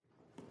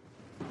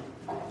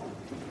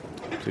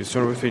Please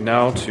turn with me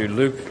now to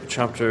Luke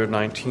chapter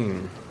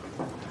 19.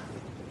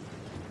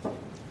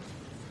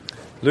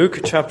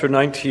 Luke chapter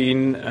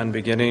 19 and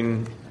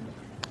beginning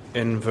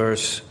in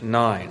verse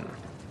 9.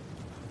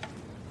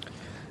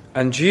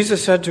 And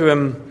Jesus said to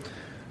him,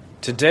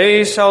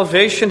 "Today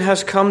salvation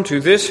has come to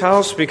this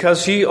house,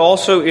 because he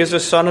also is a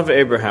son of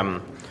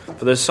Abraham.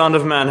 For the Son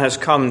of Man has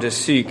come to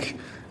seek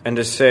and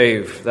to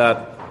save that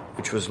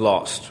which was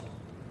lost."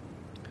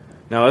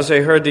 Now as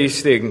they heard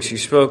these things, he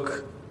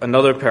spoke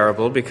another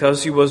parable,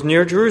 because he was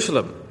near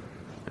Jerusalem,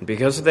 and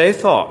because they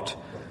thought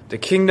the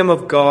kingdom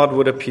of God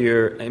would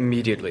appear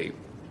immediately.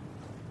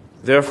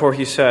 Therefore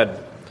he said,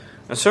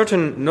 "A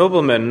certain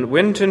nobleman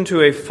went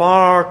into a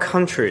far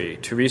country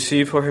to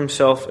receive for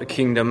himself a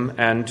kingdom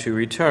and to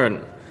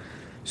return.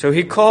 So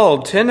he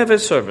called 10 of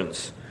his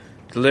servants,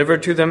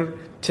 delivered to them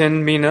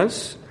 10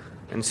 minas,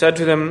 and said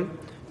to them,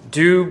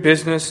 'Do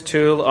business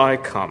till I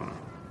come.'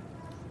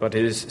 But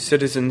his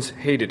citizens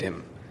hated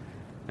him,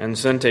 and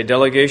sent a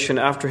delegation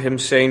after him,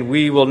 saying,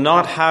 'We will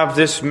not have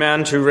this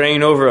man to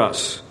reign over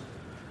us.'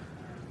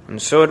 And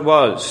so it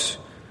was,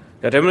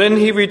 that when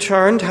he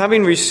returned,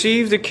 having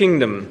received the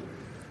kingdom,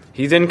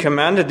 he then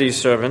commanded these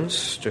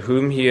servants, to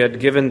whom he had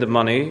given the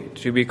money,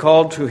 to be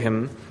called to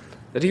him,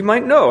 that he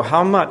might know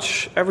how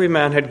much every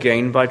man had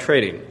gained by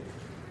trading.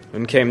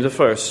 Then came the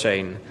first,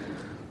 saying,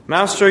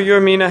 'Master,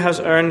 your mina has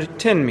earned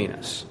 10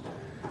 minas.'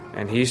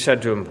 And he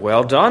said to him,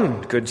 'Well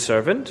done, good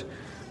servant.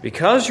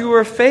 Because you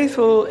were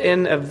faithful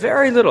in a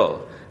very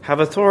little, have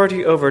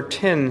authority over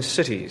 10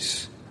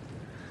 cities.'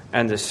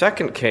 And the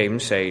second came,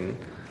 saying,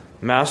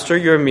 'Master,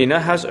 your mina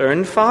has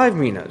earned 5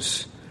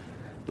 minas.'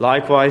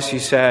 Likewise he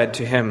said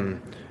to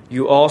him,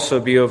 'You also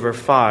be over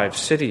 5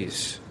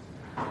 cities.'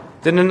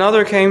 Then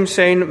another came,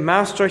 saying,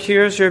 'Master,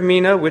 here's your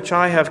mina, which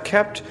I have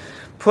kept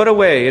put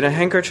away in a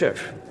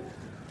handkerchief.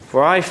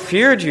 For I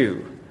feared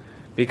you,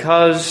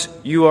 because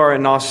you are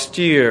an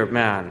austere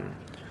man.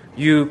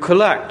 You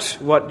collect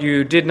what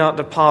you did not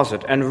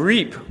deposit, and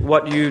reap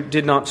what you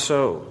did not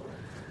sow.'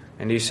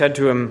 And he said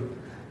to him,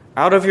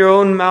 'Out of your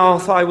own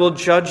mouth I will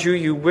judge you,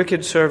 you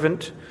wicked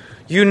servant.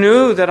 You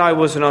knew that I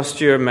was an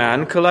austere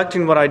man,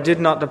 collecting what I did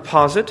not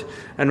deposit,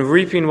 and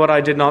reaping what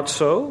I did not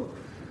sow.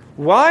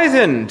 Why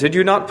then did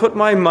you not put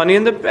my money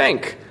in the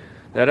bank,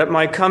 that at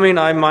my coming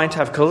I might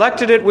have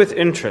collected it with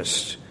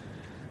interest?'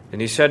 And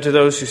he said to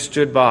those who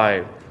stood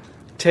by,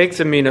 'Take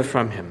the mina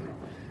from him,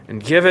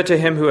 and give it to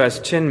him who has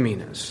 10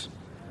 minas.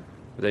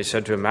 They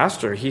said to him,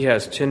 'Master, he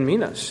has 10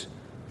 minas.'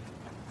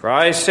 For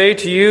I say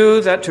to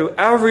you that to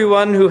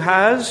everyone who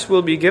has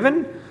will be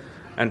given,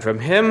 and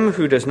from him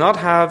who does not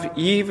have,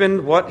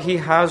 even what he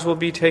has will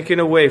be taken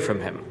away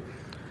from him.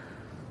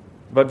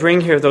 But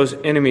bring here those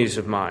enemies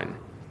of mine,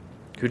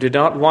 who did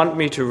not want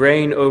me to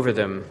reign over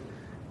them,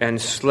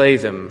 and slay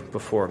them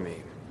before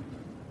me."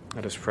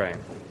 Let us pray.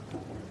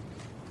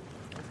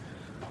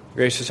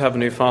 Gracious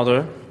Heavenly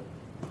Father,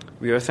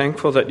 we are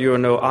thankful that you are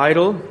no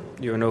idol,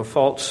 you are no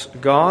false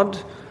god,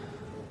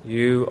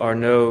 you are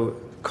no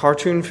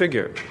cartoon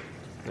figure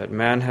that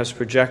man has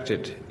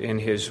projected in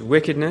his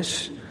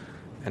wickedness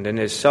and in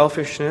his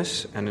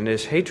selfishness and in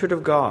his hatred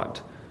of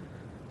God,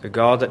 the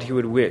God that he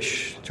would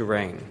wish to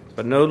reign.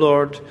 But no,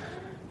 Lord,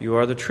 you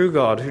are the true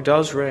God who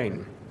does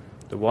reign,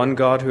 the one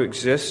God who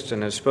exists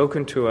and has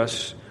spoken to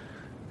us.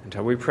 And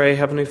how we pray,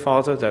 Heavenly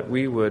Father, that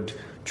we would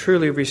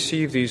truly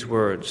receive these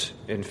words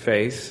in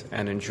faith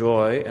and in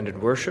joy and in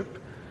worship,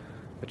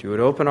 that you would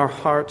open our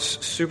hearts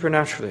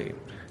supernaturally,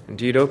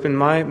 indeed open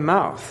my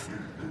mouth,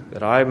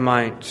 that I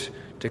might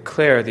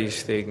declare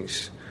these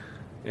things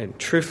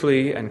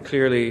truthfully and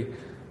clearly,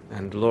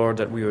 and Lord,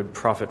 that we would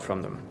profit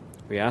from them.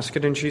 We ask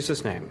it in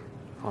Jesus' name.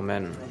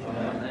 Amen.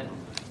 Amen.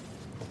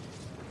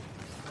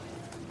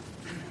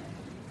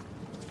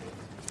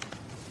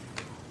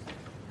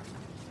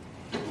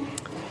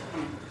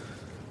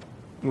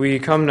 We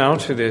come now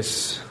to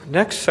this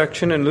next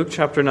section in Luke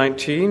chapter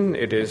 19.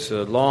 It is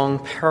a long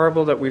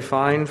parable that we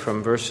find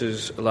from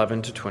verses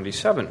 11 to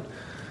 27.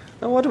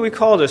 Now, what do we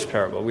call this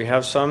parable? We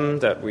have some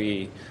that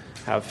we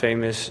have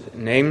famous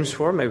names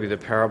for, maybe the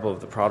parable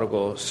of the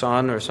prodigal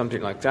son or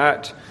something like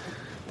that.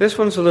 This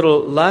one's a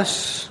little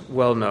less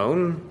well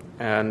known,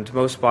 and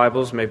most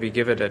Bibles maybe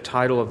give it a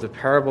title of the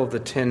parable of the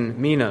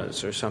 10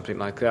 minas or something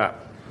like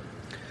that.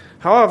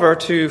 However,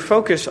 to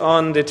focus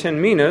on the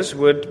 10 minas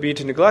would be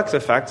to neglect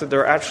the fact that there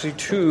are actually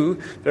 2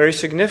 very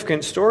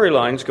significant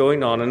storylines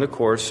going on in the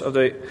course of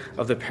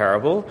the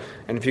parable.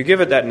 And if you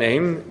give it that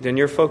name, then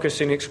you're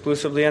focusing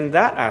exclusively on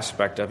that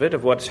aspect of it,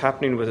 of what's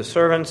happening with the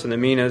servants and the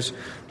minas,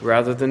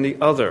 rather than the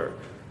other.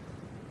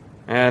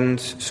 And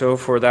so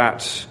for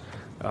that,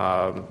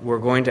 we're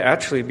going to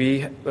actually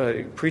be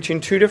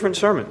preaching 2 different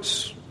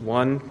sermons.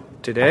 One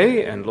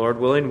today, and Lord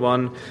willing,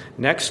 one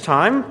next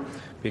time,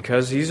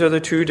 because these are the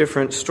 2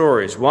 different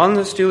stories. One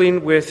that's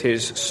dealing with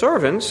his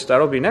servants,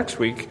 that'll be next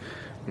week,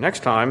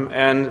 next time,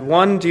 and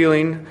one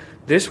dealing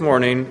this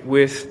morning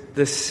with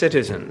the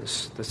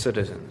citizens.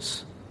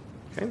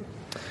 Okay?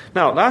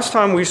 Now, last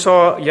time we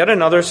saw yet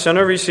another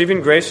sinner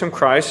receiving grace from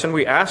Christ, and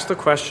we asked the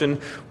question,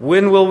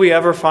 when will we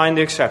ever find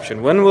the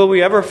exception? When will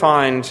we ever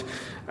find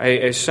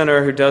a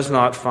sinner who does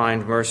not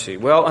find mercy?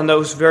 Well, in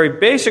those very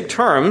basic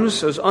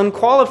terms, those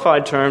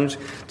unqualified terms,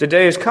 the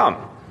day has come.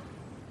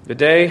 The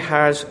day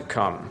has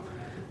come.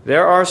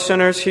 There are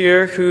sinners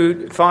here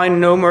who find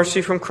no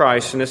mercy from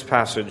Christ in this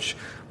passage,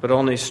 but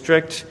only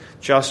strict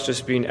justice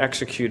being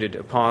executed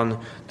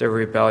upon their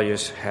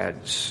rebellious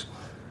heads.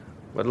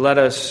 But let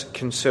us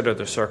consider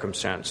the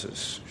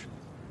circumstances.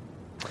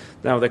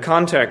 Now, the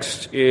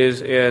context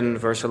is in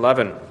verse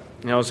 11.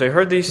 Now, as they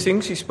heard these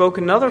things, he spoke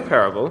another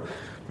parable,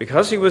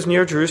 because he was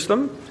near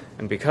Jerusalem,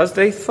 and because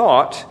they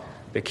thought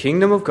the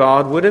kingdom of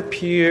God would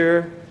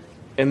appear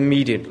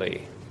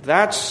immediately.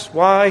 That's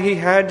why he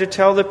had to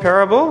tell the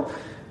parable.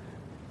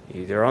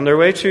 They're on their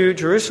way to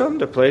Jerusalem,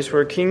 the place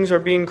where kings are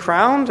being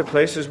crowned, the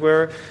places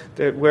where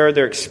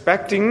they're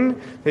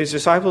expecting, his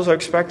disciples are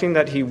expecting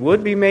that he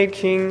would be made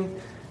king,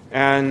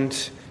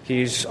 and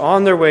he's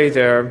on their way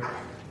there,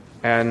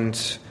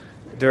 and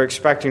they're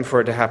expecting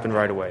for it to happen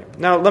right away.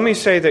 Now, let me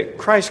say that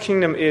Christ's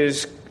kingdom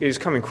is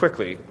coming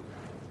quickly,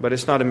 but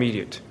it's not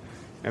immediate.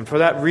 And for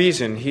that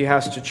reason, he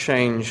has to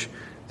change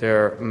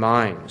their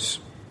minds.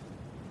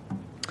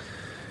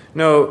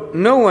 No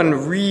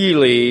one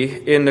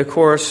really, in the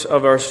course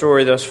of our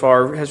story thus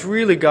far, has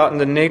really gotten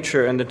the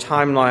nature and the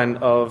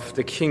timeline of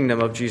the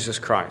kingdom of Jesus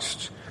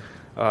Christ.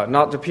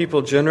 Not the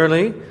people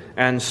generally,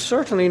 and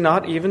certainly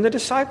not even the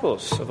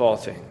disciples of all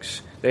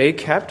things. They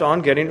kept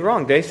on getting it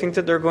wrong. They think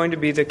that they're going to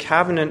be the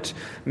cabinet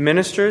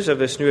ministers of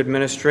this new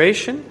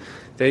administration.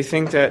 They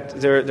think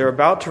that they're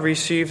about to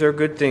receive their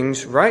good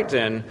things right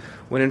then,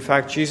 when in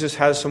fact Jesus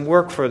has some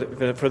work for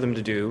them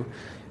to do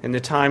in the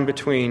time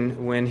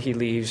between when he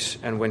leaves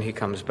and when he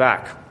comes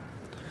back.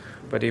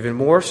 But even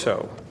more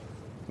so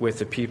with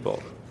the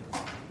people.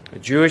 The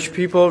Jewish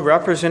people,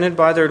 represented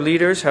by their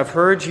leaders, have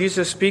heard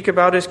Jesus speak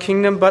about his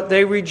kingdom, but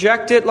they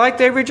reject it like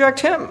they reject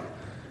him.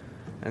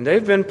 And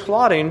they've been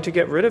plotting to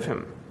get rid of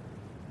him.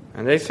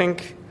 And they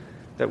think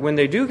that when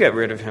they do get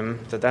rid of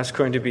him, that's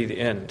going to be the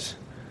end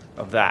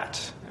of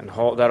that, and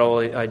that whole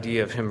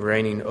idea of him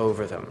reigning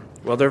over them.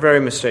 Well, they're very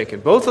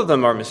mistaken. Both of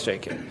them are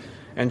mistaken.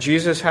 And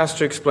Jesus has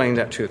to explain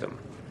that to them.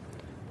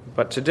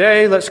 But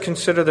today, let's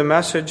consider the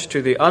message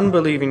to the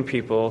unbelieving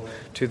people,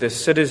 to the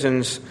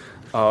citizens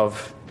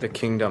of the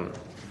kingdom.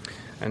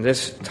 And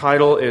this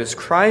title is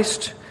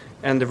Christ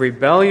and the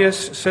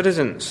Rebellious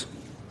Citizens.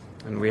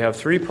 And we have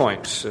 3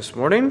 points this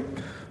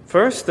morning.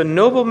 First, the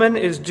nobleman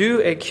is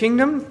due a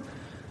kingdom.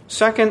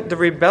 Second, the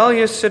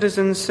rebellious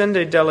citizens send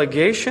a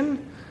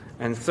delegation.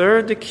 And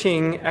third, the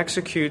king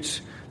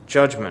executes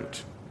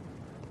judgment.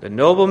 The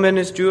nobleman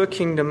is due a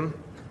kingdom.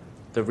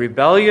 The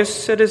rebellious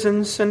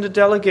citizens send a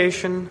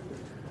delegation.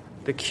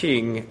 The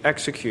king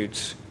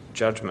executes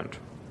judgment.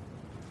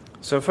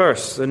 So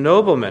first, the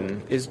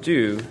nobleman is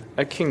due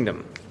a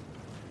kingdom.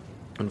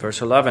 In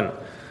verse 11,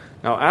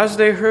 now as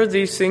they heard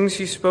these things,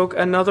 he spoke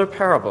another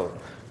parable,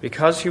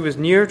 because he was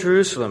near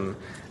Jerusalem,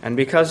 and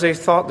because they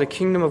thought the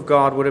kingdom of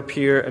God would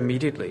appear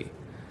immediately.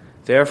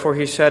 Therefore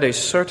he said, a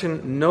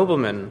certain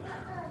nobleman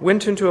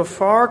went into a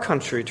far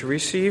country to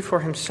receive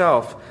for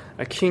himself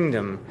a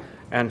kingdom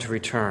and to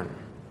return.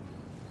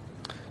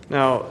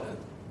 Now,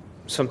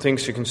 some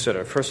things to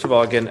consider. First of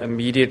all, again,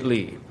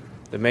 immediately.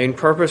 The main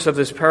purpose of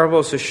this parable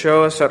is to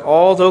show us that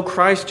although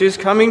Christ is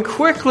coming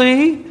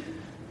quickly,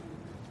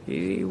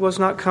 he was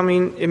not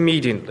coming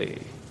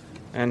immediately,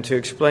 and to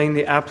explain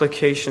the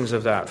applications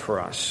of that for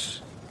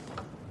us.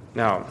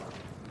 Now,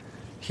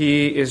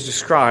 he is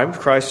described,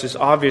 Christ is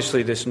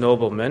obviously this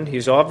nobleman.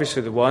 He's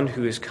obviously the one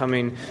who is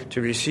coming to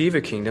receive a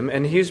kingdom,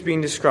 and he is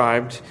being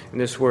described in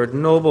this word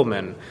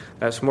nobleman.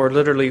 That's more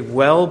literally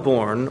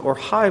well-born or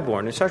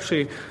high-born. It's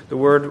actually the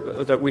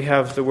word that we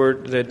have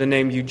the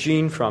name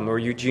Eugene from, or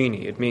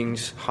Eugenie. It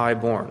means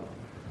high-born.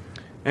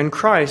 And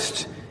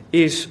Christ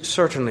is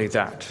certainly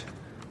that.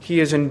 He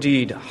is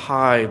indeed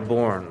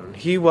high-born.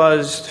 He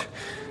was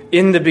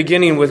in the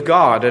beginning with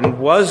God, and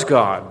was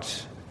God,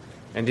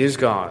 and is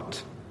God.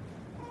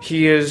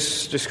 He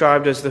is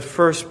described as the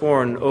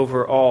firstborn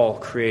over all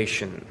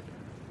creation.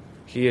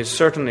 He is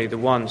certainly the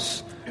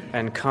once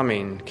and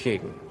coming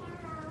king.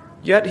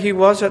 Yet he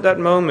was at that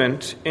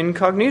moment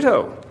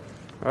incognito.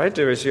 Right?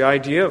 There is the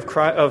idea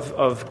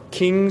of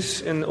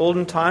kings in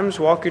olden times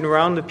walking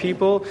around the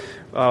people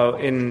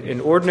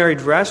in ordinary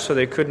dress so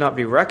they could not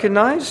be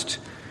recognized.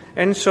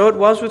 And so it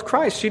was with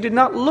Christ. He did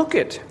not look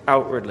it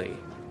outwardly.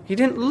 He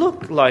didn't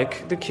look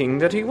like the king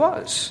that he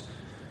was.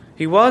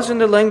 He was, in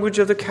the language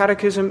of the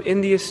Catechism,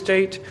 in the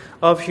estate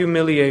of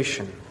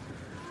humiliation.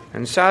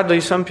 And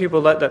sadly, some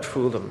people let that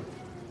fool them.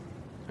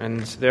 And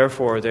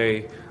therefore,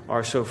 they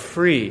are so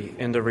free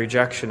in the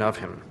rejection of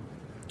him.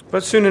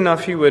 But soon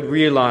enough, he would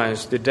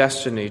realize the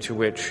destiny to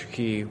which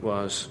he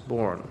was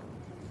born.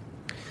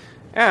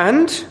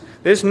 And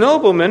this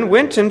nobleman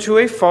went into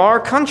a far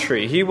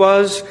country. He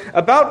was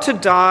about to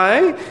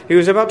die. He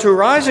was about to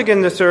rise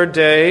again the third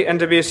day and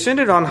to be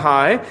ascended on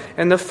high.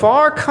 And the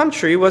far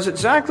country was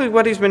exactly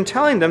what he's been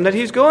telling them that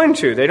he's going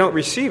to. They don't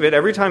receive it.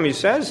 Every time he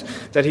says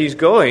that he's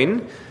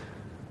going,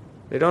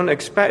 they don't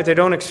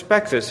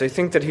expect this. They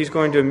think that he's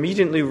going to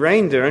immediately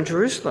reign there in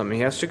Jerusalem. He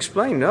has to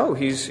explain, no,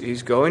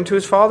 he's going to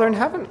his Father in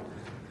heaven.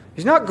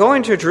 He's not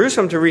going to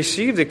Jerusalem to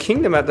receive the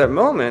kingdom at that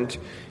moment.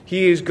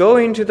 He is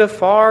going to the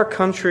far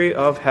country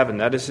of heaven.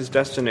 That is his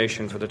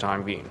destination for the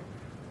time being.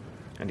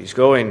 And he's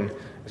going,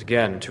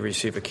 again, to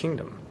receive a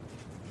kingdom.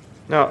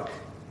 Now,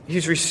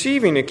 he's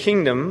receiving a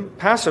kingdom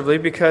passively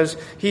because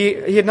he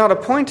had not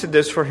appointed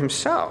this for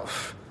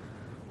himself,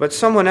 but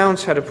someone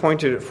else had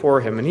appointed it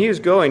for him. And he is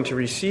going to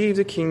receive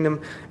the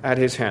kingdom at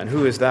his hand.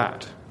 Who is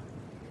that?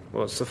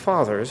 Well, it's the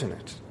Father, isn't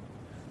it?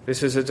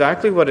 This is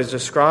exactly what is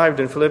described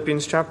in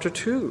Philippians chapter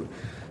 2.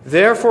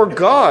 Therefore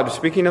God,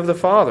 speaking of the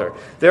Father,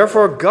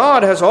 therefore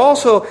God has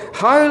also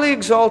highly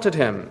exalted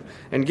him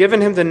and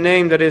given him the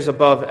name that is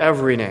above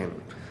every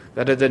name,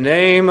 that at the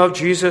name of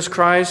Jesus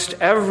Christ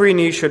every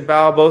knee should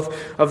bow,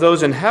 both of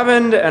those in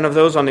heaven and of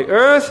those on the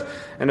earth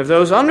and of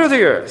those under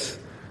the earth,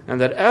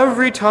 and that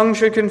every tongue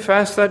should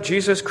confess that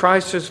Jesus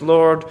Christ is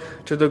Lord,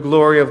 to the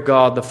glory of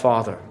God the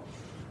Father.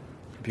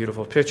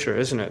 Beautiful picture,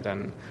 isn't it,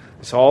 then?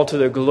 It's all to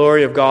the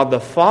glory of God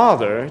the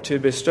Father to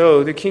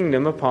bestow the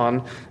kingdom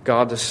upon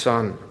God the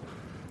Son.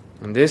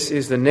 And this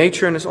is the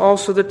nature and is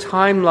also the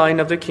timeline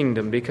of the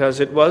kingdom,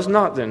 because it was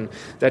not then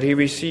that he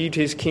received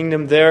his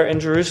kingdom there in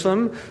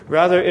Jerusalem.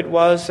 Rather, it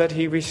was that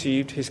he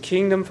received his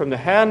kingdom from the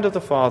hand of the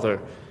Father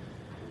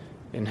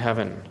in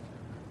heaven.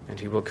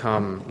 And he will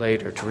come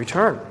later to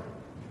return.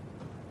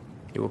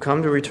 He will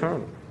come to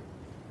return.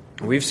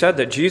 We've said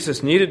that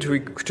Jesus needed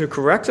to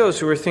correct those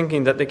who were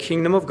thinking that the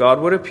kingdom of God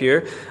would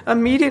appear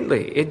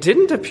immediately. It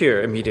didn't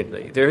appear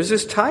immediately. There is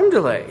this time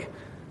delay.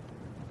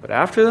 But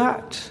after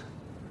that,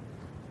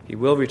 he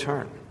will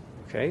return.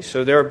 Okay,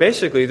 so there are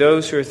basically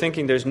those who are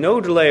thinking there's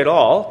no delay at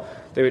all,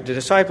 the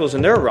disciples,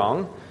 and they're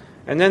wrong.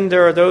 And then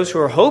there are those who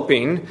are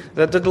hoping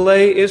that the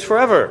delay is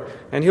forever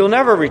and he'll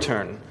never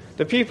return,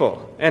 the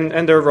people.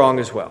 And they're wrong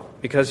as well,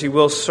 because he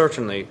will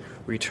certainly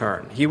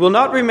return. He will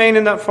not remain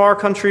in that far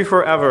country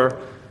forever.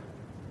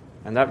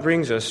 And that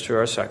brings us to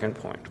our second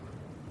point.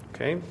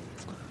 Okay?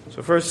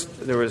 So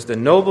first, there was the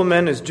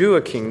nobleman is due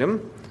a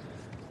kingdom.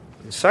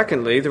 And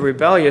secondly, the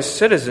rebellious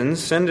citizens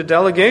send a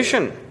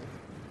delegation.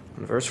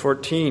 In verse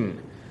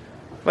 14.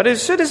 But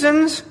his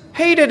citizens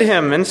hated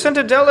him and sent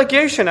a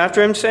delegation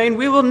after him, saying,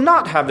 we will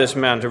not have this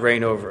man to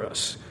reign over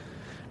us.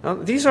 Now,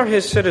 these are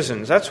his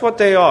citizens. That's what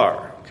they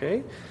are.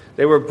 Okay?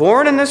 They were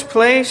born in this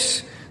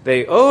place.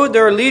 They owed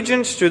their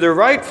allegiance to their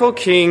rightful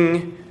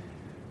king.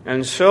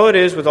 And so it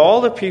is with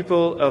all the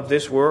people of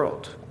this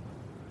world.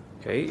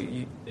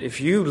 Okay?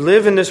 If you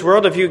live in this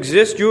world, if you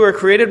exist, you are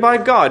created by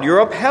God. You're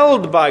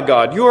upheld by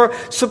God. You are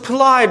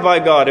supplied by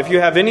God. If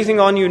you have anything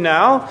on you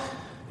now,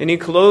 any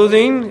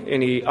clothing,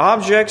 any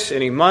objects,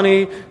 any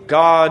money,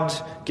 God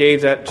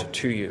gave that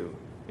to you.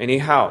 Any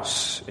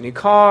house, any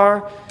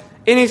car,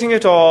 anything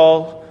at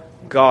all,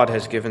 God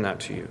has given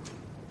that to you.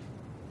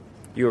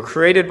 You are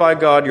created by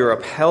God, you are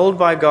upheld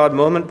by God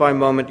moment by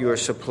moment, you are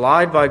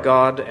supplied by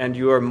God, and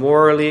you are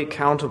morally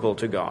accountable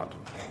to God.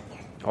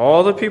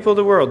 All the people of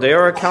the world, they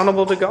are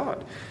accountable to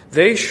God.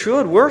 They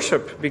should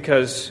worship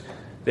because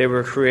they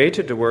were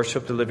created to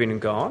worship the living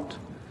God.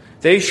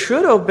 They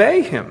should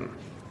obey him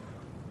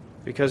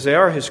because they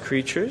are his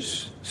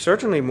creatures,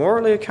 certainly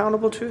morally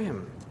accountable to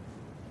him.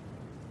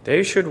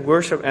 They should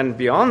worship, and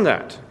beyond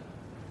that,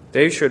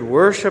 they should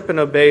worship and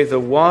obey the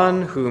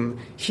one whom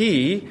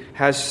he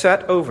has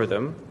set over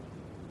them,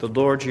 the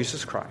Lord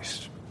Jesus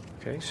Christ.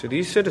 Okay, so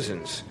these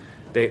citizens,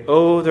 they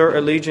owe their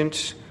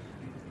allegiance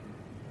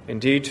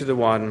indeed to the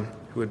one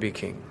who would be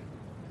king.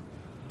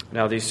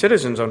 Now, these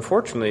citizens,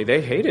 unfortunately,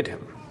 they hated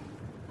him.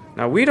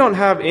 Now, we don't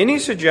have any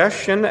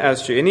suggestion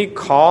as to any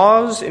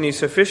cause, any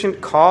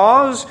sufficient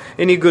cause,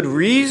 any good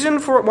reason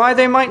for why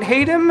they might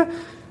hate him.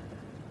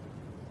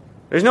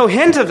 There's no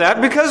hint of that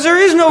because there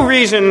is no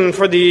reason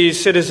for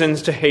these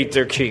citizens to hate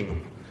their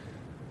king.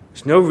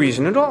 There's no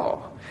reason at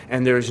all.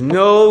 And there's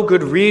no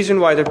good reason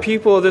why the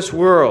people of this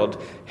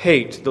world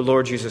hate the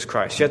Lord Jesus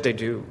Christ. Yet they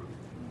do.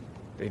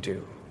 They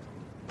do.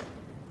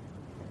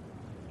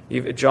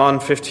 John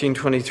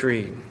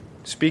 15:23,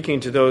 speaking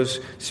to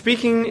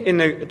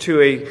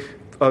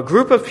a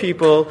group of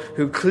people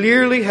who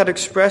clearly had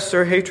expressed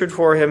their hatred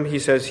for him, he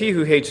says, he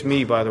who hates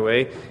me, by the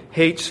way,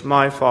 hates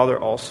my Father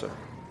also.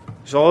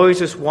 There's always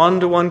this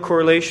one-to-one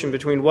correlation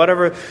between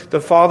whatever the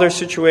Father's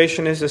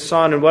situation is the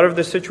Son, and whatever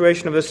the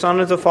situation of the Son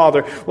is the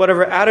Father.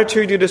 Whatever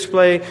attitude you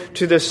display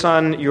to the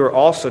Son, you're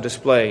also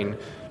displaying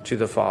to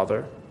the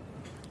Father.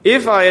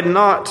 If I had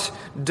not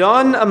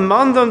done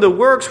among them the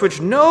works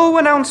which no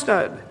one else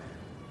did,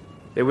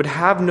 they would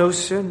have no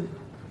sin.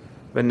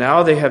 But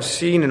now they have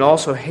seen and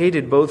also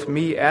hated both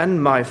me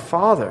and my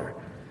Father.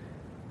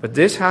 But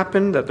this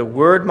happened that the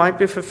word might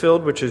be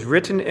fulfilled which is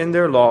written in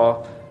their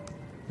law,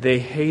 they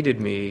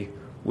hated me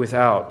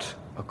without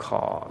a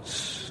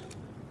cause.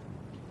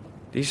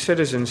 These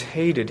citizens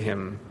hated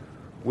him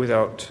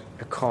without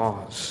a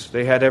cause.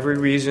 They had every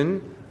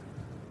reason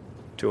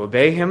to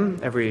obey him,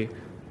 every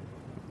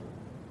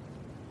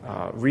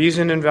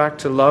reason, in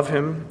fact, to love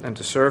him and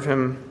to serve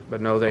him,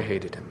 but no, they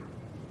hated him.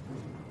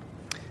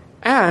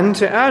 And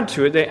to add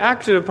to it, they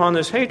acted upon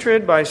this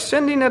hatred by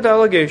sending a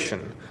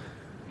delegation.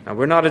 Now,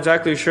 we're not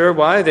exactly sure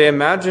what they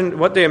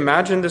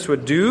imagined this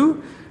would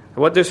do,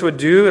 what this would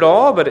do at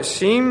all, but it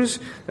seems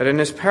that in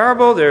this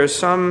parable there is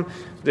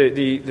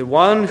the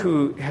one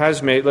who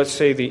has made, let's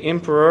say the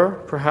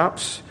emperor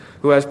perhaps,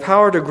 who has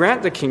power to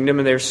grant the kingdom,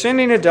 and they're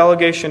sending a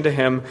delegation to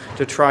him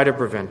to try to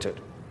prevent it,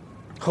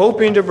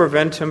 hoping to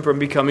prevent him from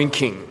becoming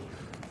king.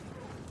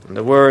 And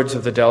the words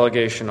of the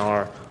delegation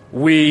are,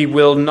 "We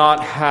will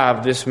not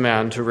have this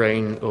man to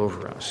reign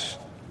over us."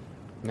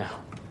 Now,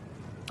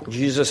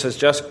 Jesus has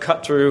just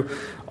cut through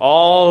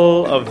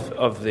all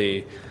of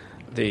the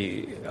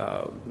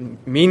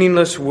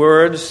meaningless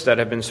words that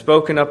have been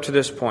spoken up to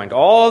this point.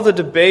 All the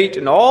debate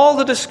and all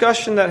the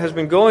discussion that has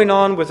been going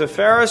on with the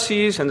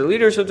Pharisees and the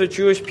leaders of the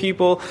Jewish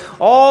people,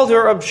 all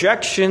their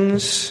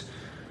objections,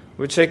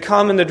 which they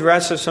come in the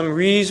dress of some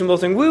reasonable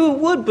thing. "We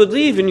would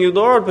believe in you,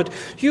 Lord, but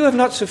you have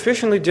not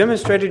sufficiently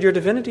demonstrated your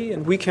divinity,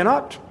 and we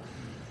cannot."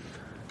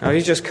 Now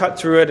he's just cut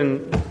through it,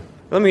 and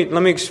let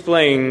me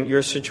explain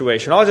your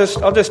situation. I'll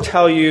just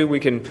tell you. We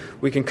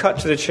can cut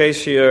to the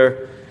chase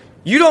here.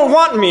 You don't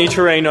want me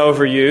to reign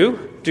over you,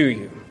 do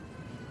you?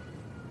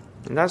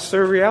 And that's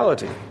their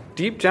reality.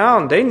 Deep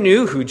down, they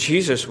knew who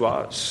Jesus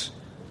was.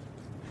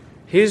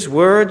 His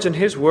words and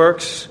his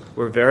works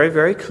were very,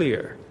 very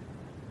clear.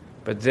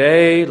 But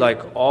they,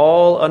 like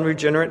all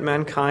unregenerate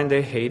mankind,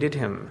 they hated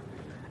him.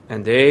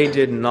 And they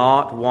did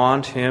not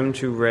want him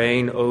to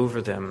reign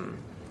over them.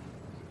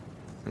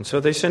 And so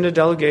they sent a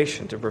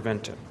delegation to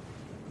prevent it.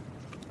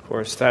 Of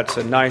course, that's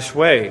a nice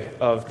way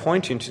of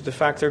pointing to the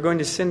fact they're going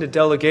to send a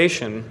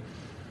delegation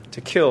to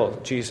kill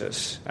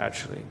Jesus,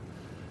 actually,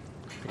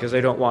 because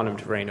they don't want him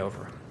to reign over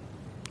them.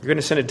 You're going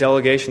to send a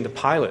delegation to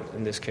Pilate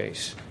in this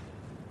case.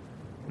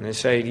 And they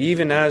say,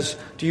 even as,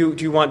 do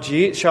you want,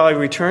 shall I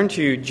return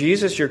to you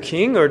Jesus, your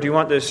king, or do you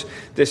want this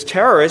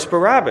terrorist,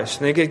 Barabbas?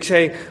 And they could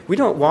say, we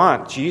don't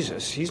want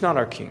Jesus. He's not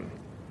our king.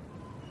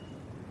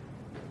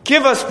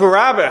 Give us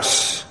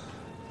Barabbas,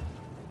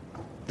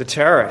 the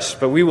terrorist,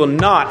 but we will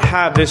not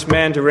have this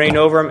man to reign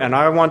over him. And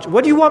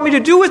what do you want me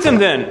to do with him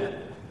then?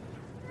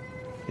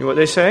 You know what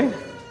they say?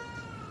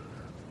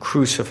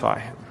 Crucify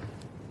him.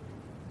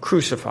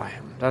 Crucify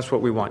him. That's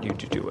what we want you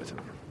to do with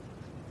him.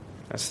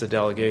 That's the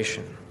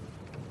delegation.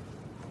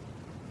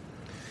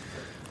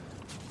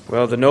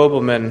 Well, the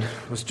nobleman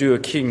was due a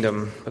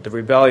kingdom, but the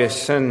rebellious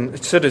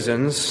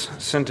citizens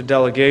sent a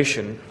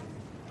delegation.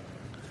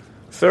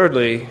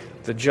 Thirdly,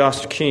 the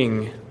just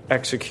king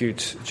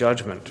executes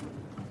judgment.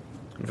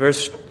 In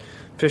verse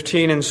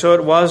 15, and so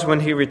it was when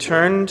he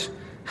returned,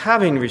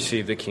 having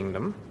received the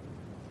kingdom.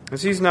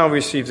 As he's now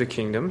received the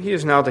kingdom, he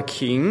is now the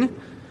king,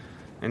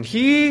 and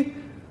he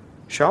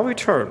shall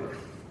return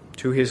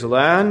to his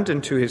land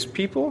and to his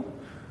people.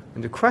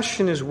 And the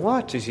question is,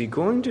 what is he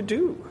going to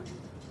do?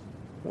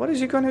 What is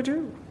he going to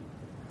do?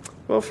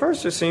 Well,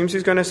 first it seems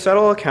he's going to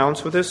settle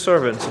accounts with his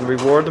servants and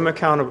reward them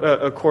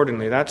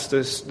accordingly. That's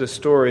the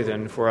story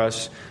then for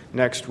us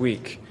next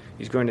week.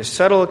 He's going to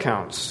settle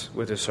accounts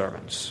with his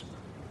servants.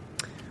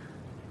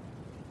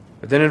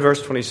 But then in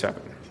verse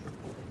 27,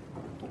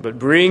 but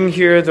bring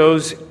here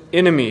those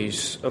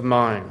enemies of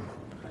mine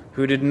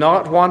who did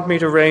not want me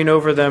to reign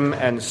over them,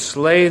 and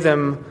slay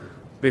them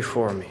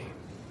before me.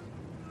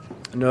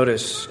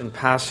 Notice in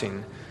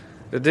passing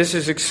that this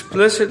is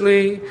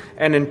explicitly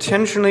and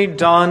intentionally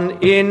done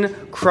in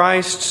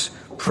Christ's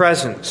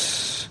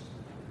presence.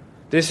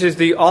 This is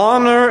the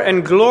honor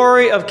and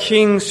glory of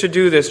kings to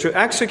do this, to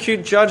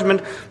execute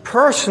judgment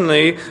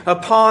personally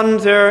upon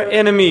their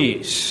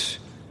enemies.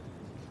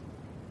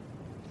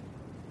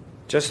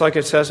 Just like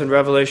it says in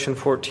Revelation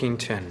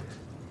 14:10.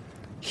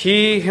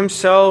 He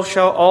himself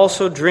shall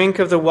also drink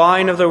of the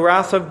wine of the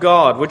wrath of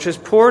God, which is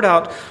poured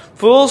out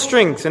full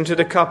strength into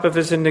the cup of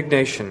his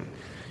indignation.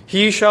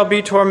 He shall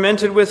be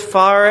tormented with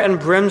fire and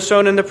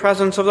brimstone in the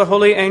presence of the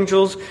holy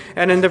angels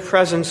and in the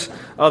presence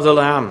of the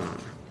Lamb.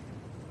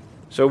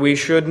 So we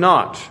should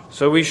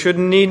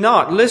need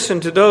not listen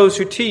to those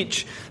who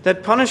teach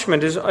that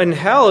punishment in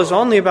hell is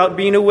only about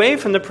being away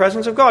from the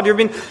presence of God. You're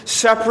being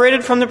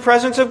separated from the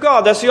presence of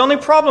God. That's the only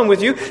problem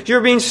with you.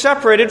 You're being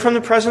separated from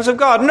the presence of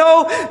God.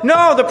 No,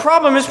 the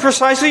problem is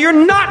precisely you're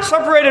not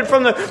separated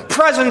from the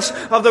presence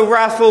of the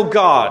wrathful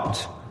God.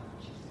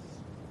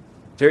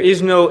 There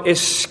is no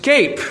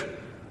escape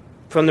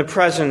from the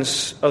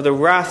presence of the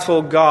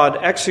wrathful God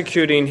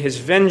executing his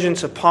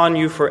vengeance upon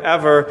you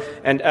forever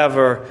and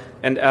ever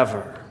and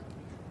ever.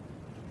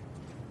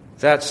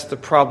 That's the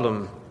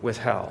problem with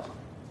hell.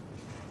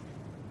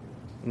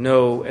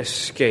 No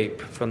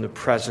escape from the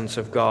presence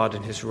of God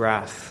and his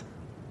wrath.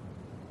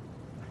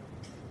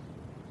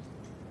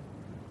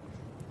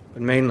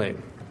 But mainly,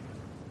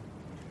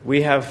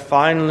 we have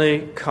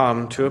finally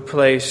come to a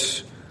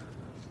place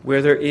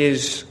where there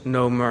is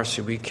no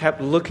mercy. We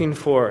kept looking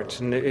for it,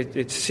 and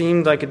it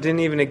seemed like it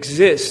didn't even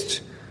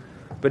exist.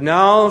 But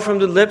now, from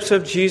the lips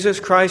of Jesus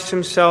Christ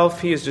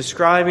himself, he is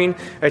describing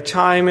a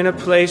time and a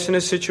place and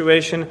a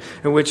situation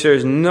in which there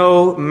is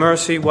no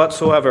mercy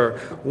whatsoever.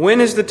 When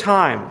is the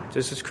time?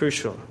 This is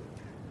crucial.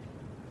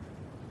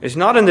 It's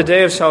not in the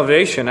day of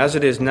salvation as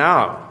it is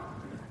now,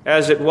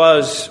 as it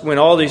was when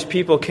all these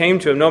people came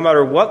to him, no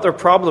matter what their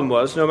problem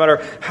was, no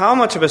matter how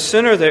much of a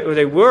sinner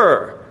they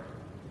were.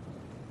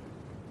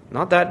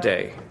 Not that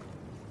day,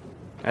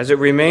 as it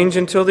remains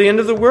until the end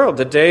of the world,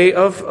 the day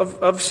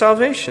of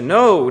salvation.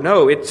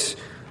 No, it's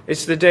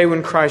the day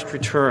when Christ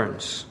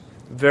returns.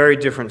 Very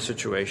different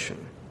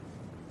situation.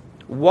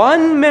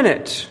 1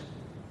 minute,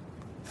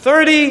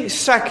 30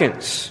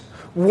 seconds,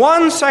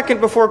 1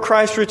 second before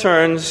Christ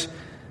returns,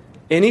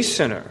 any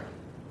sinner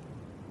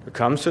who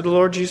comes to the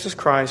Lord Jesus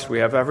Christ, we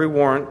have every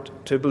warrant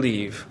to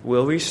believe,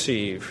 will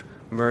receive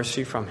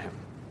mercy from him.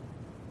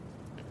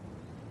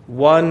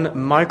 1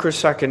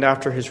 microsecond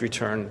after his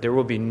return, there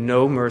will be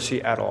no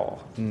mercy at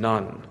all.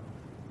 None.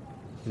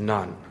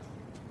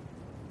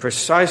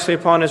 Precisely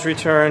upon his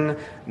return,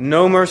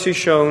 no mercy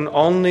shown,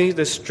 only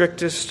the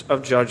strictest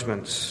of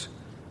judgments.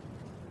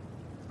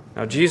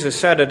 Now Jesus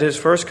said at his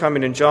first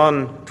coming in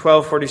John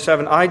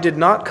 12:47, I did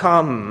not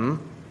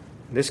come,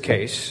 in this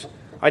case,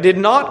 I did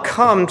not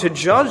come to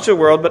judge the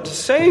world, but to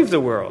save the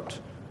world.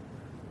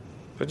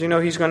 But you know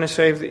he's going to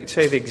say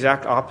the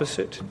exact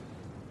opposite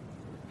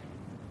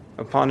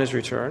upon his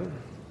return.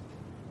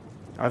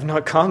 I've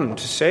not come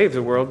to save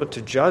the world, but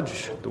to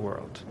judge the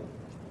world.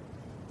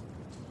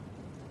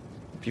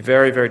 It'll be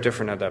very, very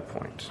different at that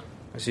point,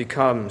 as he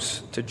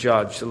comes to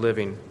judge the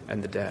living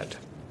and the dead.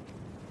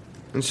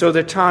 And so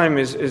the time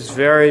is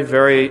very,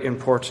 very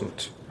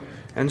important.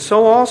 And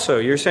so also,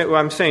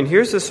 I'm saying,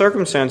 here's the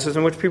circumstances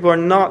in which people are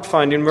not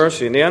finding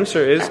mercy. And the answer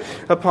is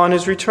upon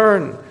his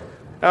return,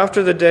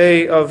 after the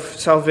day of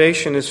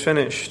salvation is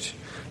finished.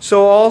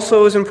 So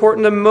also is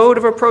important the mode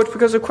of approach,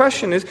 because the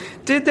question is,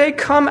 did they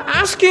come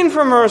asking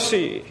for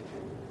mercy?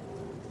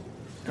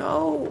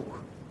 No.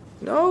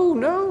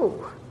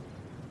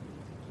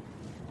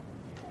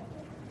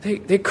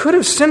 They could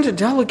have sent a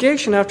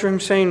delegation after him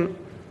saying,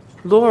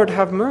 Lord,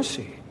 have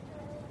mercy.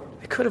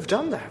 They could have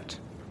done that.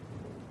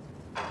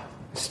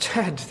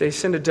 Instead, they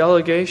sent a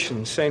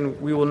delegation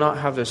saying, we will not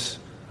have this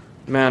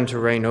man to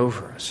reign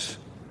over us.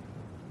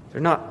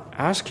 They're not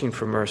asking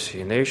for mercy,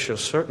 and they shall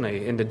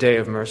certainly in the day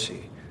of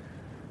mercy.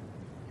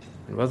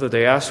 And whether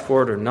they ask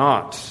for it or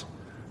not,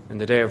 in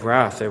the day of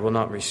wrath, they will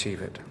not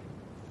receive it.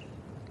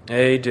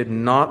 They did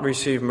not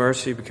receive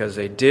mercy because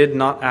they did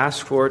not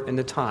ask for it in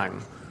the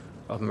time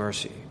of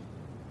mercy.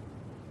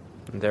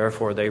 And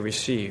therefore they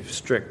receive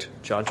strict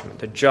judgment.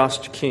 The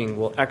just king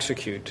will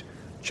execute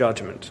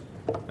judgment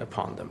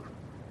upon them.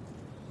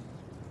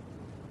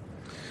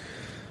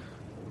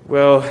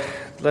 Well,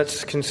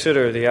 let's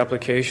consider the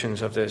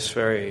applications of this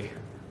very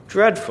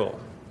dreadful,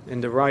 in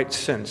the right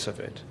sense of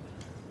it.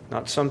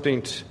 Not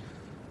something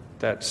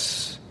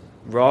that's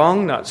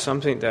wrong, not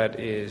something that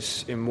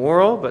is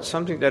immoral, but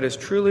something that is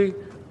truly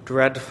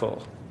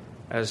dreadful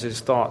as his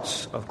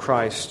thoughts of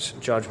Christ's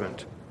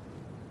judgment.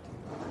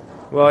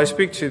 Well, I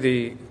speak to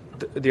the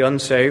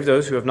unsaved,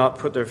 those who have not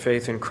put their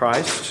faith in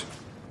Christ.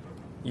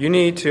 You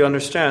need to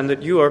understand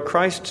that you are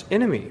Christ's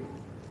enemy.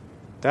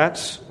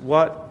 That's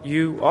what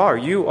you are.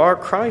 You are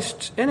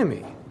Christ's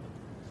enemy.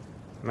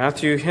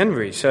 Matthew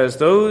Henry says,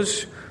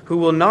 those who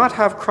will not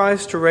have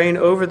Christ to reign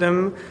over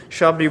them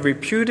shall be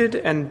reputed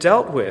and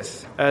dealt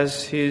with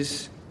as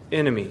his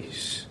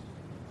enemies.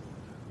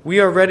 We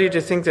are ready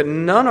to think that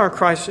none are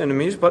Christ's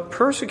enemies but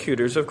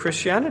persecutors of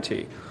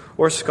Christianity,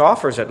 or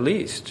scoffers at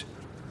least.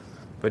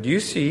 But you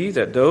see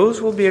that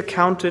those will be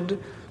accounted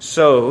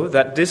so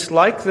that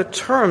dislike the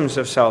terms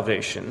of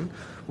salvation,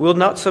 will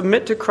not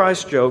submit to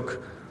Christ's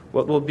yoke,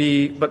 but will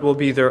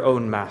be their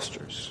own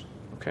masters.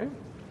 Okay?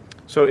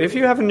 So if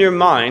you have in your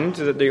mind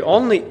that the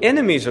only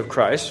enemies of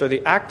Christ are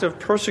the active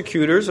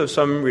persecutors of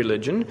some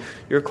religion,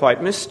 you're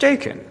quite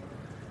mistaken.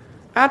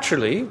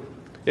 Actually,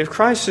 if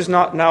Christ is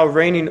not now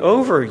reigning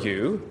over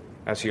you,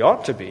 as he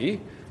ought to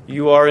be,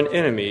 you are an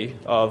enemy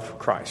of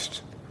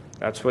Christ.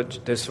 That's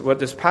what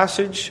this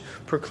passage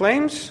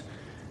proclaims,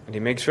 and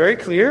he makes very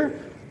clear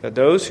that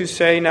those who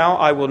say, now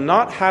I will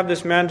not have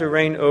this man to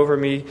reign over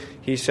me,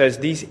 he says,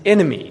 these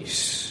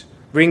enemies,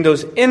 bring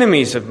those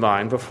enemies of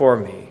mine before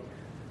me,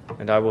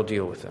 and I will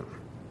deal with them.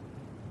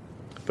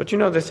 But you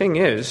know, the thing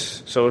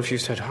is, so if you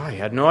said, I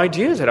had no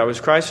idea that I was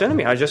Christ's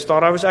enemy, I just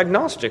thought I was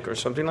agnostic or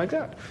something like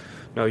that.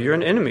 No, you're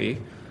an enemy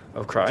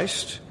of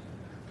Christ,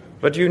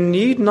 but you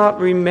need not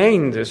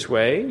remain this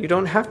way. You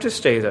don't have to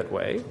stay that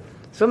way.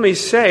 Some may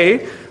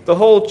say the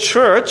whole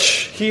church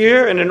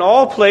here and in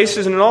all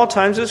places and in all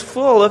times is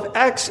full of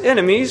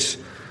ex-enemies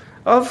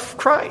of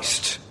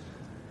Christ.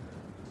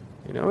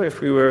 You know,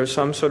 if we were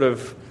some sort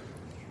of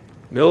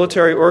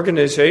military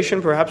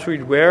organization, perhaps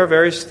we'd wear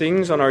various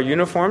things on our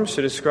uniforms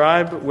to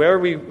describe where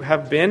we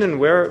have been and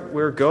where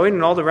we're going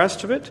and all the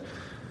rest of it.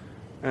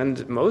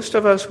 And most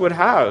of us would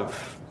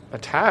have a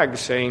tag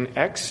saying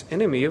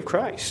ex-enemy of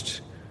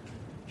Christ.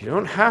 You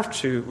don't have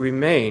to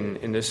remain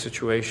in this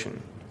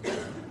situation.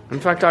 In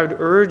fact, I would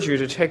urge you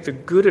to take the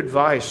good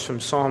advice from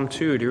Psalm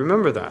 2. Do you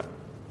remember that?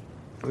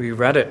 We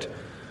read it.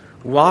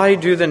 Why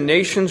do the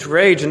nations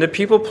rage and the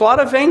people plot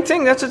a vain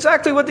thing? That's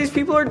exactly what these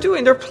people are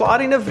doing. They're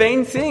plotting a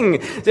vain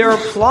thing. They are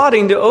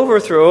plotting the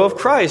overthrow of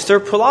Christ. They're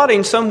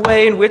plotting some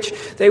way in which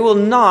they will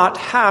not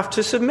have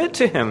to submit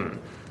to him.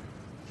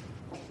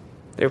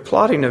 They're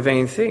plotting a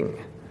vain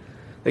thing.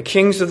 The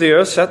kings of the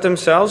earth set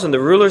themselves, and the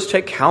rulers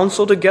take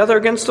counsel together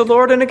against the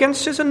Lord and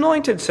against his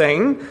anointed,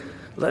 saying,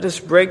 let us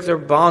break their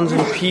bonds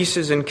in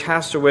pieces and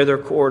cast away their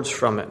cords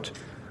from it.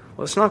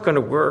 Well, it's not going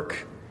to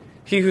work.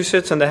 He who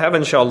sits in the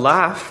heavens shall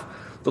laugh.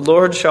 The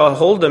Lord shall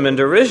hold them in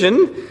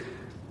derision.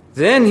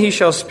 Then he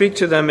shall speak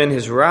to them in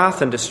his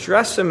wrath and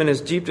distress them in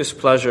his deep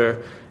displeasure.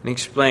 And he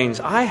explains,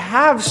 I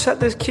have set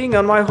this king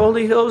on my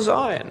holy hill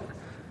Zion.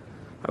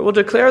 I will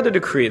declare the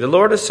decree. The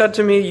Lord has said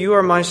to me, you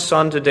are my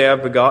son, today I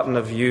have begotten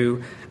of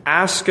you.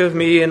 Ask of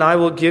me, and I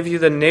will give you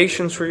the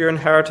nations for your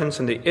inheritance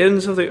and the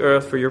ends of the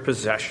earth for your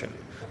possession.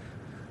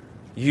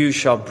 You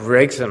shall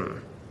break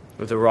them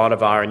with a rod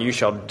of iron. You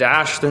shall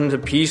dash them to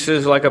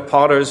pieces like a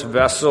potter's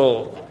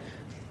vessel.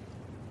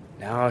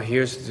 Now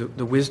here's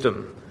the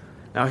wisdom.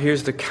 Now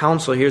here's the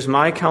counsel. Here's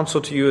my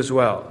counsel to you as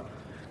well.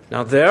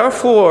 Now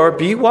therefore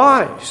be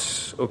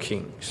wise, O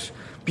kings.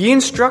 Be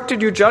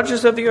instructed, you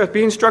judges of the earth.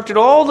 Be instructed,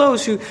 all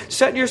those who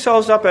set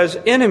yourselves up as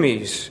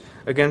enemies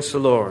against the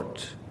Lord.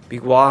 Be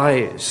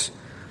wise.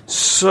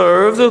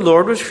 Serve the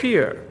Lord with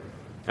fear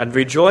and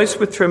rejoice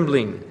with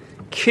trembling.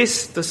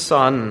 Kiss the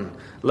Son,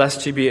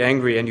 lest he be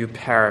angry and you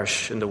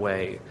perish in the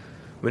way,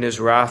 when his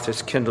wrath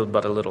is kindled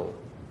but a little.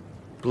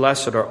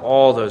 Blessed are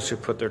all those who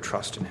put their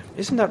trust in him.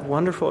 Isn't that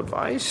wonderful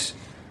advice?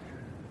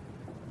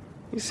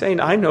 He's saying,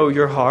 I know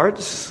your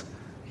hearts.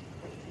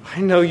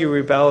 I know you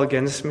rebel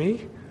against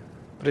me,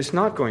 but it's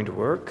not going to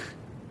work.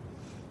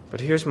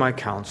 But here's my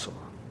counsel.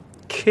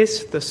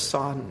 Kiss the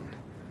Son,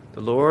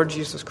 the Lord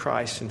Jesus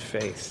Christ, in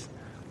faith.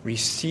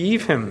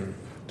 Receive him.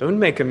 Don't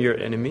make him your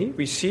enemy.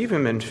 Receive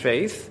him in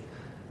faith.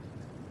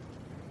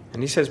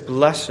 And he says,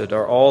 blessed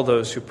are all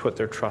those who put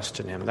their trust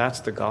in him. That's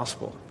the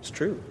gospel. It's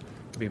true.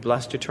 To be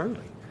blessed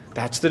eternally.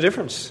 That's the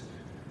difference.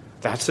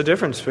 That's the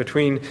difference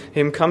between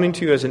him coming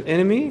to you as an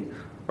enemy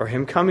or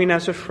him coming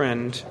as a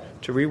friend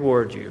to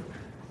reward you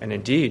and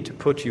indeed to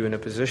put you in a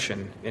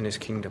position in his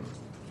kingdom.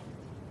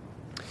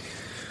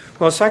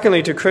 Well,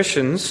 secondly, to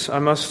Christians, I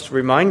must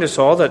remind us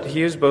all that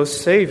he is both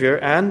Savior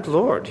and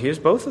Lord. He is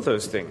both of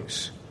those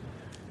things.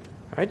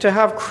 Right? To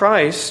have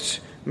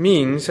Christ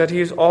means that he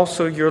is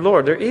also your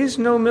Lord. There is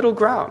no middle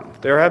ground.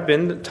 There have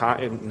been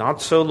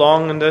not so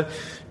long in the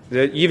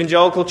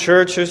evangelical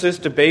church, there's this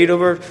debate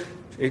over,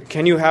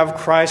 can you have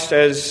Christ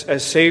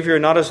as Savior,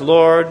 not as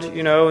Lord,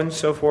 and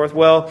so forth.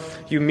 Well,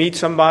 you meet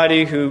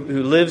somebody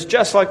who lives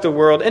just like the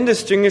world,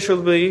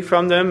 indistinguishably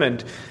from them,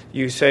 and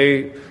you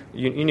say,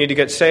 you need to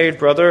get saved,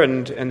 brother,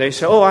 and they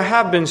say, oh, I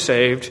have been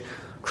saved.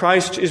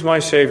 Christ is my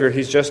Savior,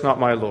 he's just not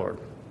my Lord.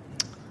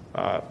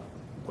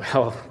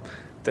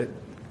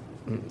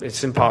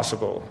 It's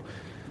impossible.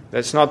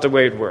 That's not the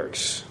way it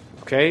works.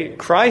 Okay?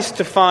 Christ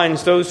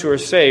defines those who are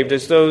saved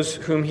as those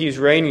whom he's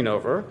reigning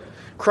over.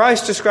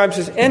 Christ describes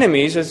his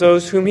enemies as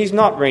those whom he's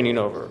not reigning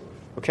over.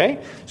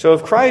 Okay? So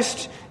if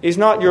Christ is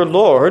not your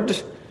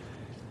Lord,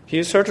 he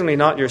is certainly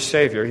not your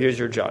Savior. He is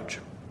your judge.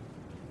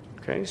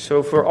 Okay?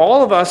 So for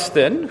all of us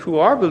then, who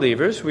are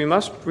believers, we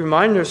must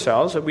remind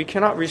ourselves that we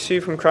cannot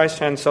receive from Christ's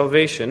hand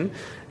salvation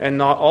and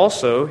not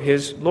also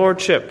his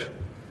lordship.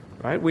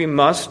 Right? We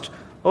must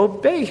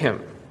obey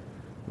him.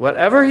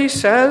 Whatever he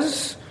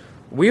says,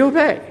 we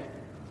obey.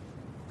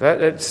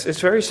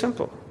 It's very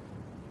simple.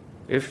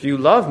 If you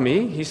love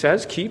me, he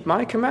says, keep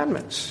my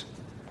commandments.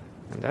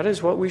 And that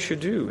is what we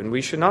should do. And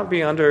we should not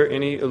be under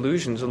any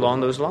illusions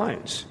along those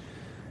lines.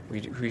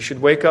 We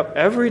should wake up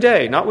every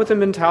day, not with the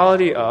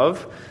mentality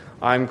of,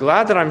 I'm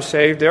glad that I'm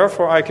saved,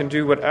 therefore I can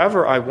do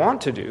whatever I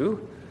want to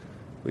do.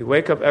 We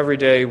wake up every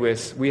day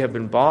with, we have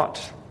been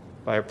bought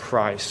by a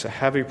price, a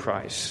heavy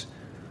price.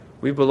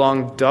 We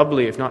belong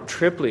doubly, if not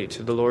triply,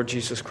 to the Lord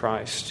Jesus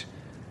Christ.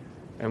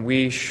 And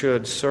we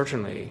should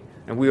certainly,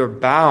 and we are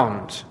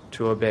bound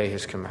to obey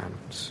his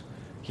commandments.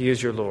 He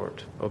is your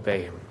Lord.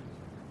 Obey him.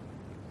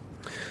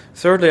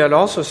 Thirdly, I'd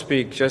also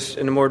speak just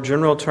in more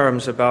general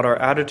terms about our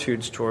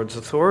attitudes towards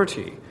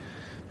authority.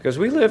 Because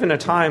we live in a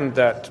time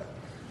that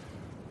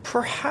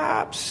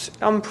perhaps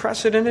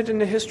unprecedented in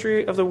the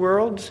history of the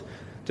world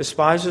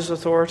despises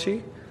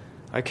authority.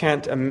 I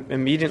can't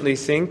immediately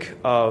think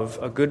of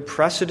a good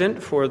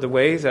precedent for the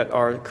way that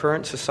our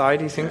current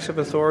society thinks of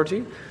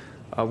authority.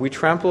 We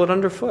trample it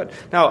underfoot.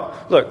 Now,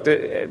 look,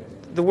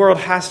 the world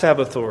has to have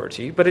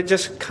authority, but it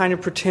just kind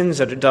of pretends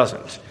that it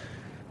doesn't.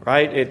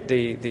 Right?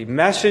 The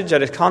message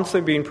that is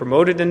constantly being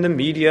promoted in the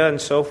media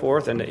and so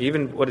forth, and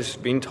even what is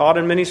being taught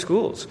in many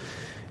schools,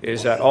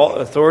 is that all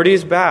authority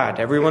is bad.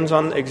 Everyone's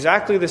on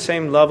exactly the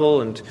same level,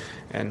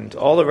 and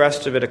all the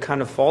rest of it, a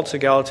kind of false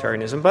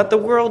egalitarianism. But the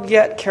world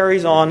yet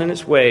carries on in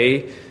its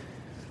way,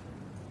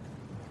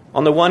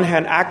 on the one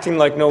hand acting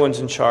like no one's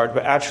in charge,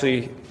 but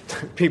actually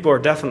people are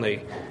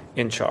definitely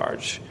in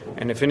charge.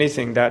 And if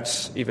anything,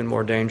 that's even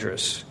more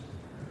dangerous.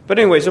 But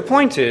anyways, the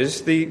point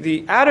is,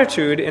 the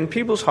attitude in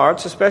people's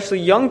hearts, especially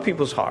young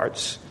people's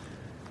hearts,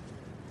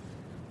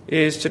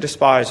 is to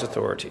despise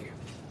authority.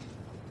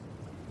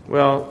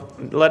 Well,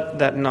 let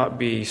that not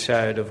be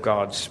said of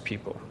God's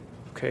people,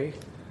 okay?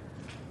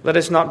 Let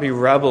us not be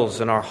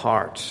rebels in our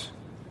hearts,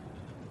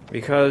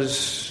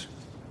 because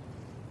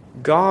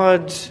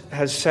God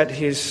has set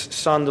his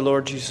Son, the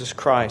Lord Jesus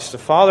Christ. The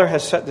Father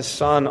has set the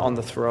Son on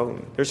the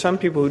throne. There's some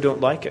people who don't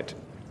like it.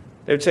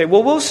 They would say,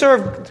 well, we'll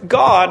serve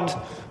God,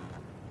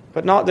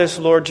 but not this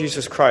Lord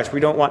Jesus Christ. We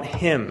don't want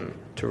him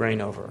to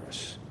reign over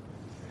us.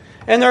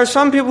 And there are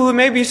some people who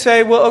maybe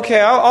say, well,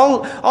 okay,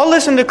 I'll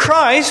listen to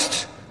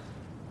Christ,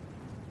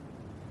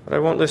 but I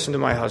won't listen to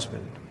my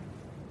husband.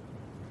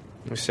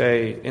 Who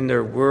say, in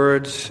their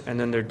words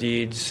and in their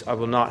deeds, I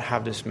will not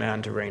have this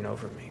man to reign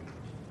over me.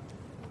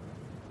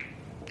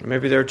 Or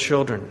maybe there are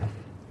children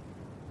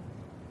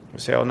who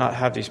say, I will not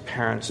have these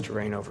parents to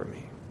reign over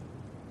me.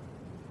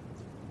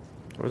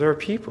 Or there are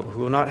people who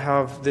will not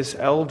have this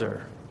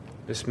elder,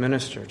 this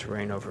minister to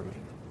reign over me.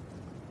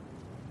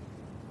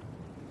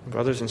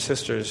 Brothers and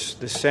sisters,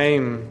 the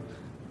same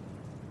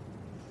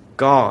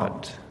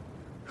God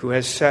who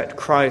has set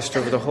Christ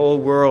over the whole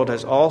world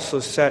has also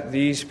set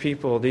these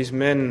people, these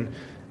men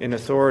in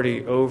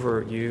authority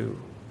over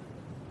you.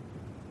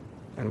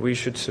 And we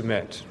should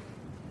submit.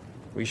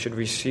 We should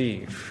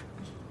receive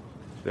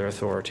their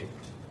authority.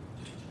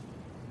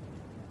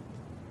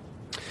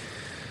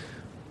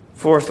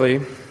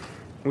 Fourthly,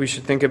 we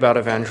should think about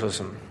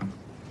evangelism.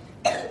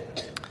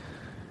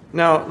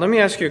 Now, let me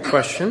ask you a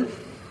question.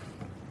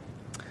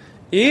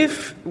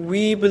 If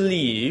we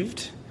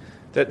believed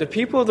that the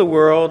people of the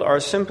world are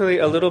simply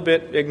a little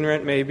bit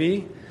ignorant,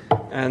 maybe,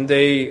 and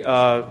they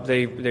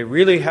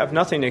really have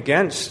nothing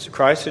against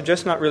Christ, they've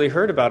just not really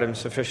heard about him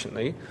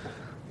sufficiently,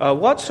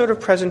 what sort of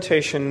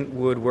presentation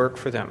would work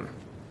for them?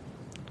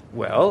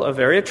 Well, a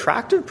very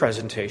attractive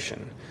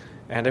presentation.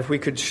 And if we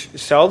could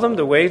sell them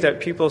the way that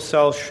people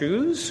sell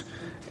shoes,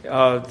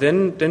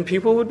 then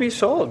people would be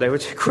sold. They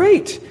would say,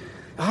 great,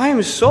 I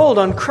am sold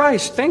on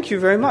Christ. Thank you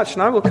very much,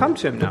 and I will come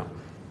to him now.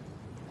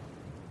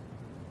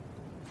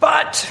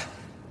 But,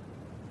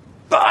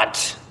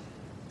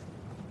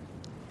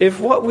 if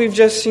what we've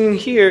just seen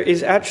here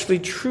is actually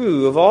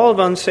true of all of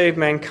unsaved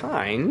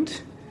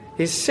mankind,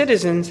 his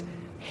citizens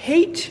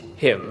hate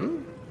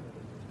him,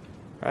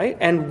 right,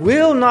 and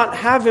will not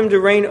have him to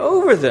reign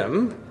over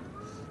them,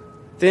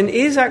 then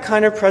is that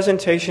kind of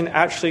presentation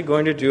actually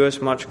going to do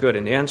us much good?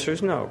 And the answer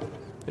is no,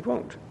 it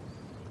won't.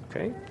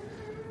 Okay?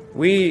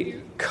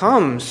 We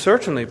come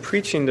certainly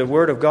preaching the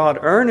word of God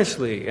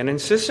earnestly and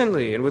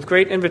insistently and with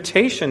great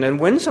invitation and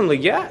winsomely,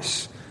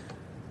 yes.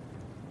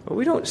 But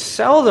we don't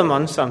sell them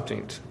on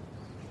something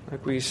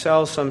like we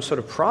sell some sort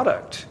of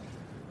product.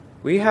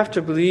 We have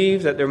to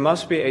believe that there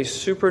must be a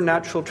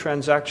supernatural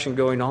transaction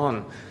going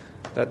on,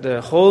 that the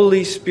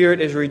Holy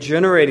Spirit is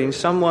regenerating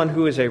someone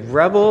who is a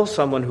rebel,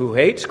 someone who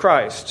hates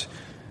Christ,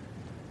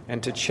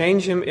 and to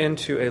change him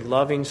into a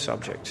loving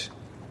subject.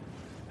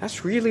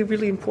 That's really,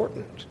 really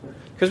important.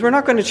 Because we're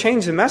not going to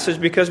change the message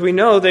because we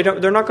know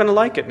they're not going to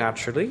like it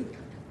naturally.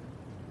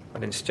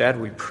 But instead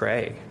we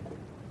pray.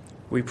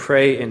 We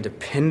pray in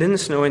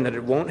dependence, knowing that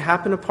it won't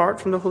happen apart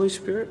from the Holy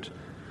Spirit.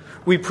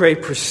 We pray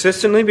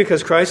persistently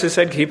because Christ has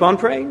said, keep on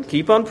praying,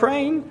 keep on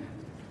praying.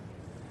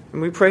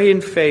 And we pray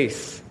in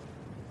faith,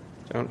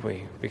 don't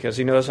we? Because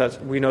we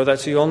know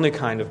that's the only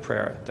kind of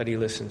prayer that he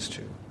listens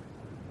to.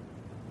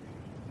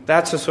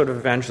 That's the sort of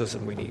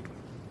evangelism we need.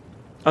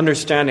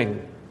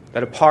 Understanding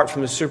that apart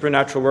from the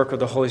supernatural work of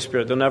the Holy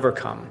Spirit, they'll never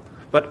come.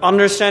 But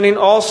understanding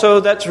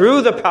also that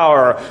through the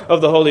power of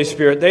the Holy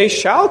Spirit, they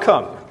shall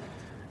come.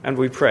 And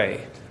we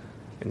pray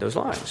in those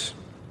lines.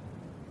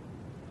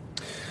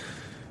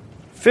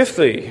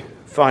 Fifthly,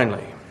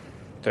 finally,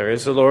 there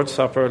is the Lord's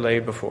Supper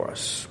laid before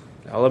us,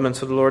 the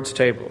elements of the Lord's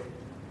table.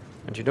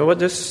 And you know what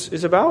this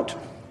is about?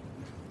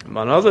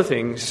 Among other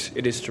things,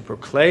 it is to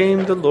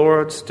proclaim the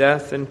Lord's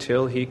death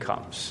until he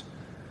comes.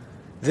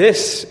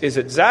 This is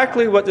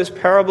exactly what this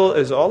parable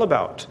is all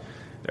about.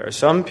 There are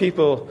some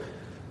people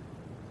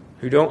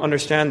who don't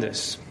understand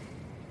this.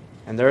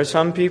 And there are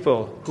some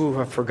people who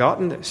have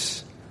forgotten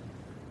this.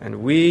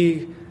 And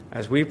we,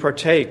 as we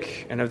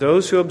partake, and of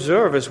those who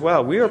observe as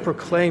well, we are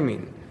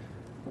proclaiming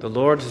the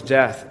Lord's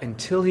death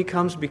until he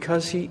comes,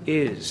 because he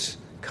is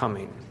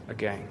coming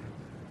again.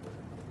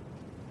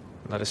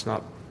 Let us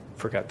not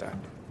forget that.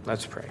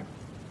 Let's pray.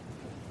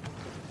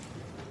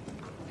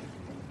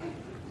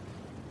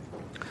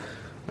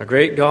 Our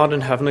great God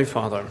and Heavenly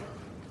Father,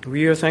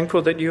 we are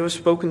thankful that you have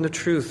spoken the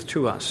truth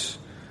to us.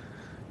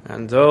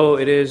 And though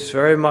it is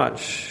very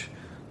much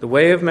the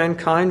way of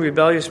mankind,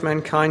 rebellious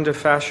mankind, to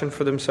fashion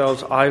for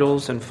themselves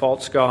idols and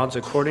false gods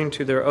according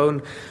to their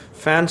own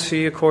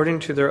fancy, according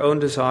to their own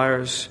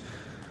desires,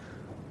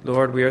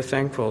 Lord, we are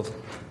thankful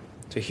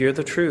to hear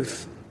the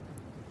truth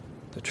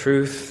that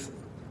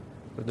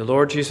the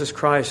Lord Jesus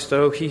Christ,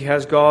 though he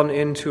has gone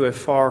into a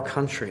far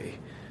country,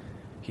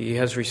 he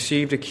has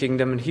received a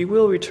kingdom and he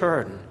will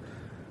return.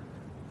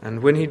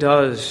 And when he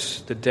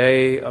does, the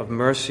day of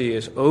mercy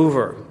is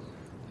over.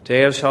 The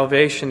day of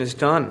salvation is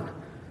done.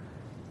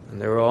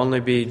 And there will only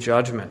be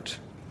judgment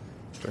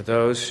for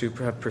those who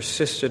have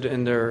persisted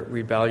in their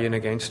rebellion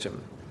against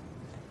him.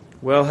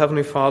 Well,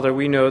 Heavenly Father,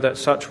 we know that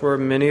such were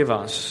many of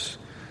us,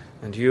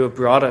 and you have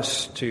brought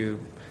us to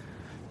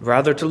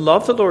rather to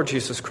love the Lord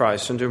Jesus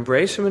Christ and to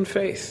embrace him in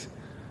faith.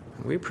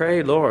 And we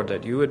pray, Lord,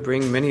 that you would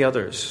bring many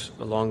others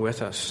along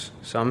with us.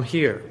 Some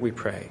here, we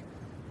pray.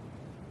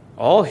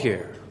 All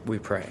here, we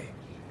pray.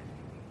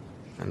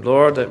 And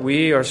Lord, that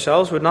we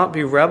ourselves would not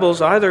be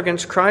rebels either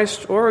against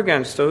Christ or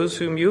against those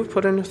whom you've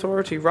put in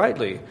authority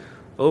rightly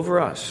over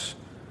us.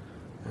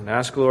 And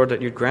ask, Lord,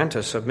 that you'd grant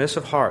us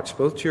submissive hearts,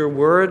 both to your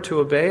word, to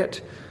obey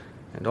it,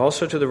 and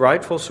also to the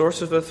rightful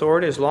sources of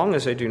authority, as long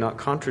as they do not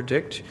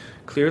contradict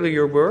clearly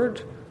your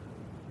word.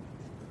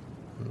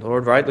 And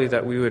Lord, rightly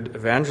that we would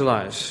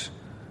evangelize,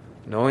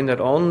 knowing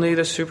that only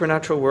the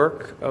supernatural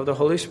work of the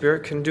Holy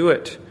Spirit can do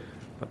it,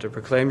 but to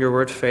proclaim your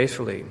word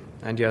faithfully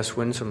and, yes,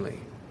 winsomely.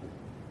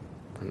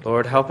 And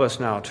Lord, help us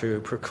now to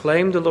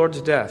proclaim the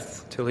Lord's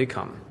death till he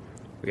come.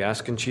 We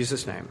ask in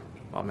Jesus' name.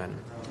 Amen.